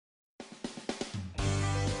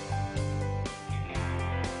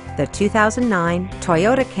the 2009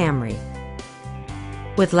 Toyota Camry.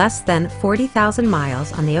 With less than 40,000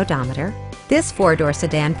 miles on the odometer, this four-door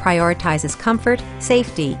sedan prioritizes comfort,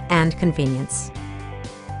 safety, and convenience.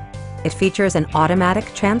 It features an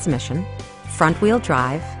automatic transmission, front-wheel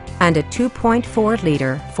drive, and a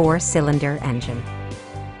 2.4-liter four-cylinder engine.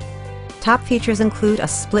 Top features include a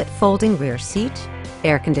split folding rear seat,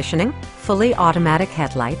 air conditioning, fully automatic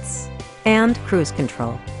headlights, and cruise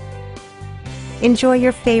control. Enjoy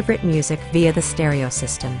your favorite music via the stereo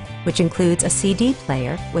system, which includes a CD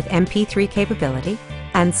player with MP3 capability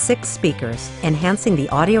and 6 speakers, enhancing the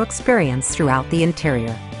audio experience throughout the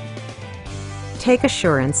interior. Take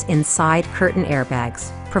assurance in side curtain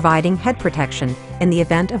airbags, providing head protection in the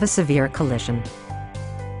event of a severe collision.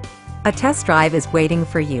 A test drive is waiting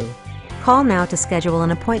for you. Call now to schedule an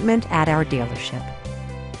appointment at our dealership.